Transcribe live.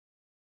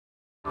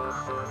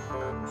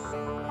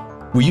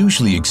We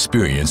usually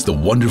experience the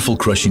wonderful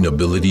crushing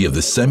ability of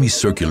the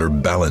semicircular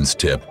balance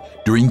tip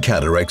during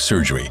cataract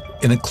surgery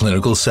in a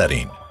clinical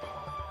setting.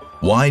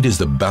 Why does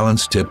the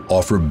balance tip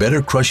offer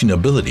better crushing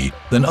ability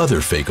than other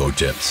phaco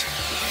tips?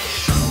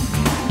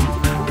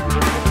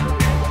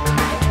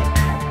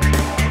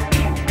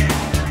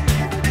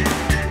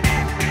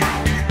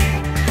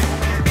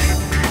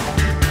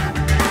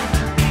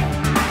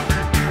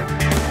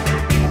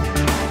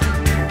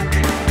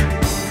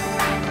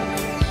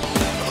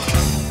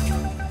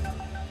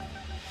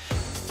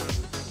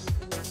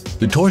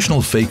 The torsional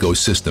phaco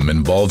system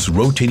involves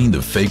rotating the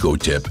phaco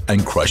tip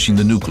and crushing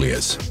the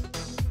nucleus.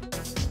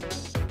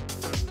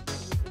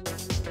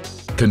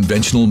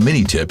 Conventional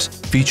mini-tips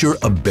feature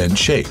a bent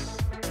shape.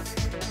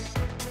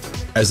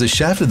 As the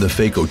shaft of the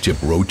phaco tip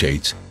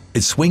rotates,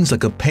 it swings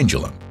like a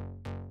pendulum.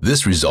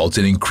 This results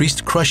in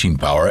increased crushing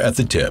power at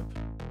the tip.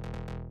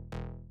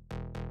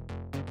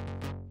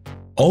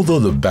 Although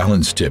the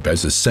balance tip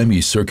has a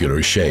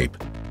semicircular shape,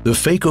 the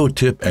phaco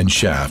tip and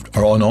shaft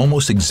are on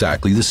almost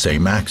exactly the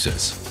same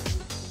axis.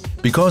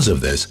 Because of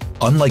this,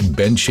 unlike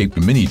bend-shaped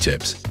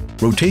mini-tips,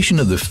 rotation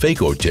of the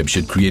phaco tip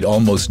should create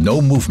almost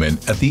no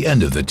movement at the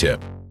end of the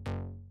tip.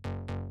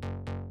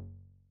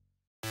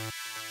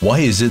 Why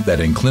is it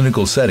that in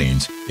clinical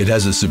settings, it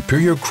has a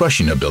superior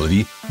crushing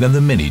ability than the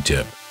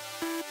mini-tip?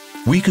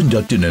 We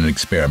conducted an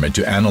experiment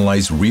to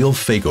analyze real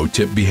phaco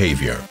tip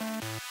behavior.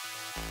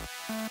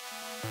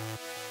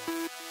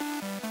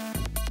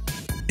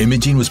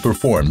 Imaging was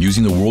performed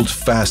using the world's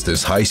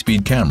fastest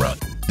high-speed camera,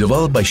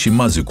 developed by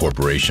Shimazu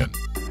Corporation.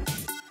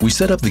 We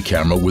set up the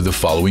camera with the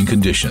following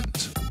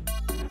conditions.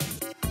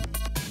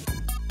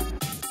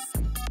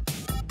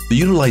 The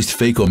utilized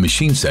phaco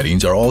machine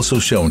settings are also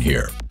shown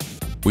here.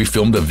 We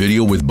filmed a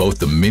video with both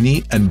the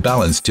mini and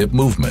balance tip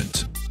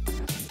movements.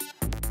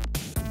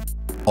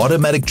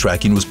 Automatic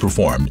tracking was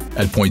performed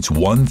at points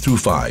 1 through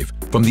 5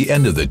 from the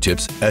end of the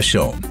tips as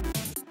shown.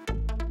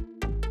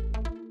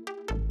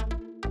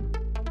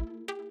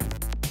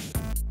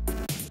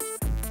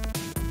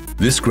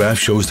 This graph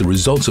shows the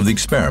results of the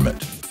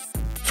experiment.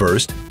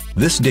 First,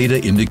 this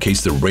data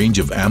indicates the range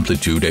of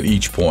amplitude at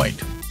each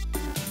point.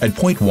 At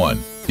point 1,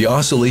 the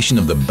oscillation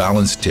of the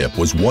balance tip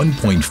was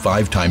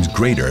 1.5 times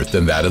greater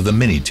than that of the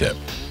mini tip.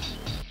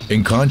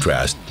 In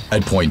contrast,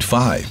 at point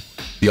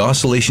 5, the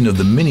oscillation of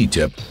the mini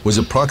tip was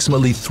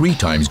approximately 3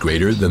 times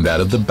greater than that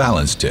of the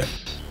balance tip.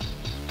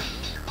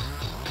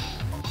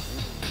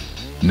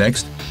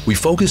 Next, we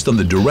focused on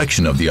the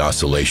direction of the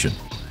oscillation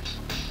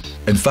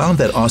and found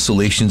that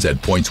oscillations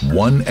at points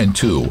 1 and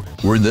 2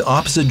 were in the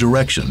opposite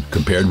direction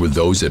compared with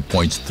those at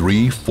points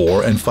 3,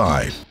 4, and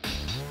 5.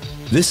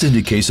 This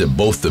indicates that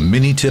both the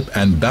mini tip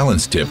and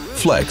balance tip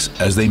flex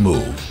as they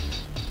move.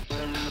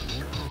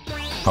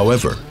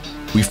 However,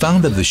 we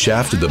found that the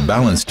shaft of the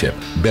balance tip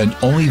bent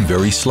only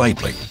very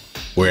slightly,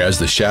 whereas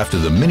the shaft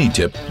of the mini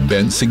tip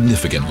bent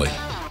significantly.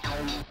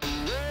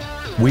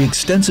 We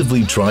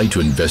extensively tried to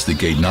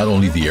investigate not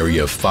only the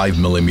area of 5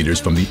 millimeters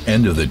from the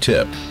end of the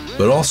tip,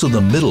 but also the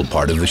middle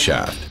part of the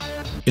shaft.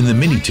 In the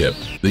mini tip,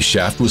 the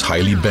shaft was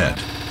highly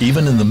bent,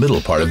 even in the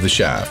middle part of the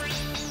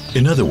shaft.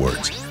 In other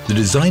words, the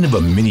design of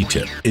a mini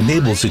tip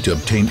enables it to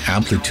obtain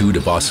amplitude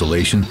of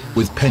oscillation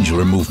with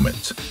pendular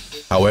movements.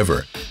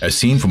 However, as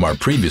seen from our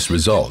previous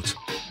results,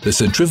 the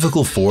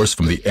centrifugal force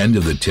from the end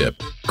of the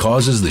tip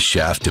causes the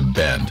shaft to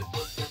bend.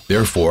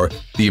 Therefore,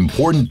 the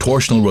important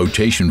torsional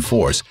rotation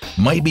force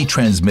might be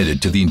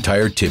transmitted to the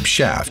entire tip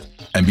shaft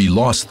and be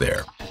lost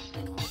there.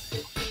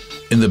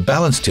 In the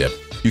balance tip,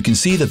 you can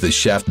see that the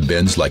shaft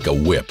bends like a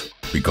whip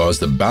because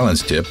the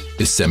balance tip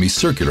is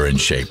semicircular in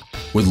shape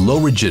with low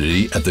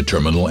rigidity at the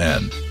terminal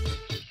end.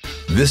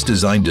 This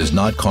design does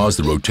not cause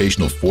the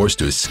rotational force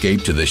to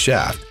escape to the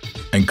shaft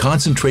and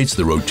concentrates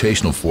the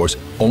rotational force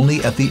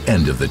only at the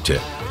end of the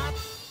tip.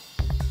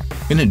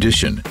 In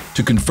addition,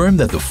 to confirm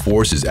that the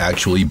force is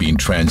actually being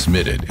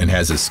transmitted and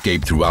has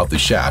escaped throughout the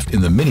shaft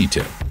in the mini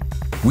tip,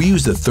 we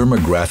used a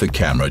thermographic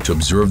camera to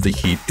observe the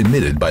heat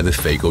emitted by the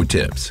phaco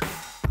tips.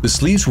 The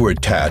sleeves were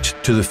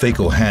attached to the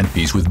phaco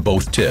handpiece with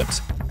both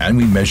tips, and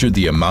we measured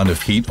the amount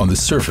of heat on the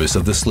surface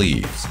of the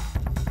sleeves.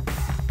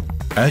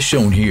 As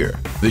shown here,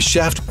 the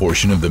shaft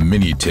portion of the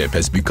mini tip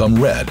has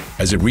become red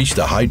as it reached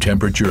a high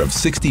temperature of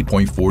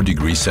 60.4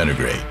 degrees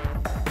centigrade.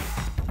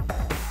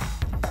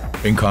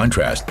 In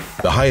contrast,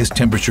 the highest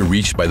temperature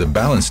reached by the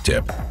balance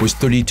tip was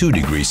 32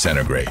 degrees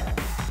centigrade.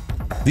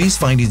 These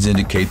findings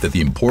indicate that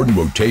the important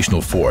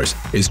rotational force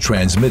is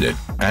transmitted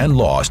and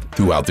lost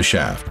throughout the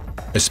shaft,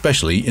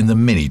 especially in the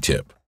mini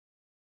tip.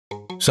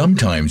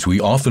 Sometimes we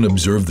often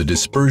observe the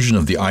dispersion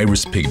of the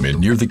iris pigment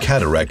near the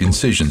cataract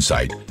incision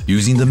site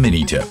using the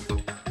mini tip.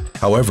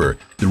 However,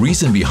 the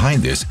reason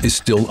behind this is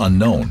still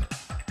unknown.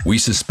 We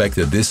suspect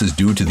that this is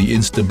due to the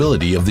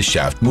instability of the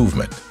shaft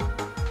movement.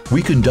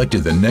 We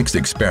conducted the next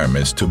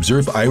experiments to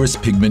observe iris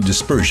pigment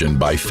dispersion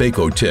by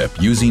phaco tip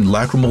using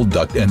lacrimal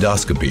duct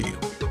endoscopy.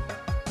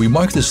 We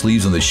marked the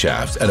sleeves on the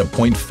shafts at a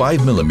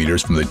 0.5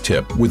 millimeters from the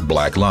tip with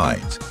black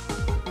lines.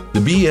 The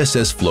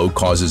BSS flow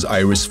causes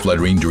iris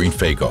fluttering during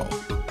phaco.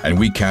 and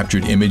we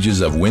captured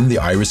images of when the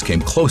iris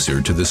came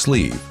closer to the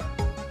sleeve.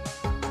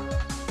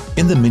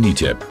 In the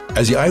mini-tip,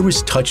 as the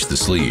iris touched the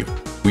sleeve,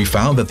 we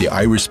found that the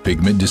iris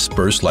pigment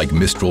dispersed like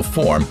mistral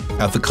form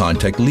at the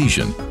contact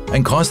lesion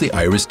and caused the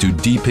iris to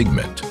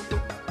depigment.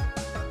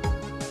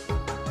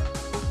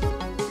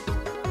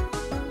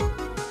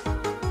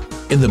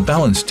 In the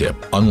balance tip,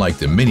 unlike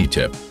the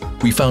mini-tip,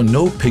 we found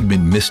no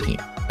pigment misting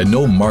and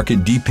no marked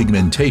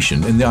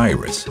depigmentation in the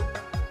iris.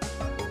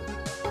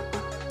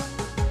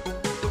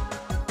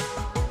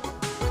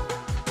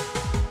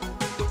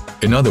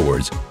 In other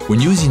words, when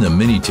using a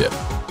mini-tip,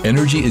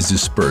 energy is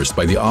dispersed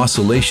by the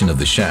oscillation of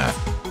the shaft,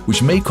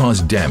 which may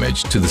cause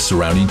damage to the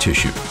surrounding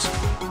tissues.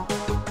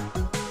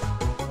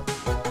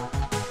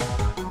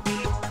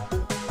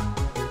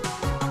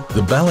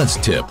 The balance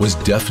tip was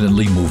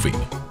definitely moving.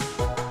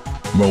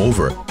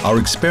 Moreover, our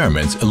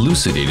experiments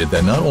elucidated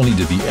that not only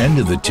did the end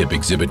of the tip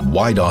exhibit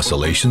wide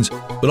oscillations,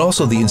 but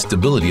also the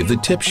instability of the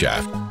tip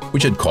shaft,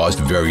 which had caused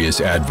various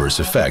adverse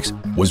effects,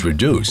 was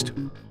reduced.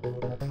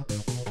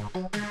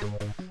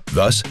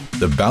 Thus,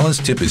 the balance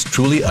tip is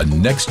truly a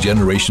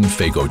next-generation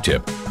phaco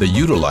tip that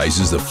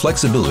utilizes the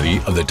flexibility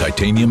of the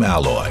titanium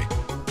alloy.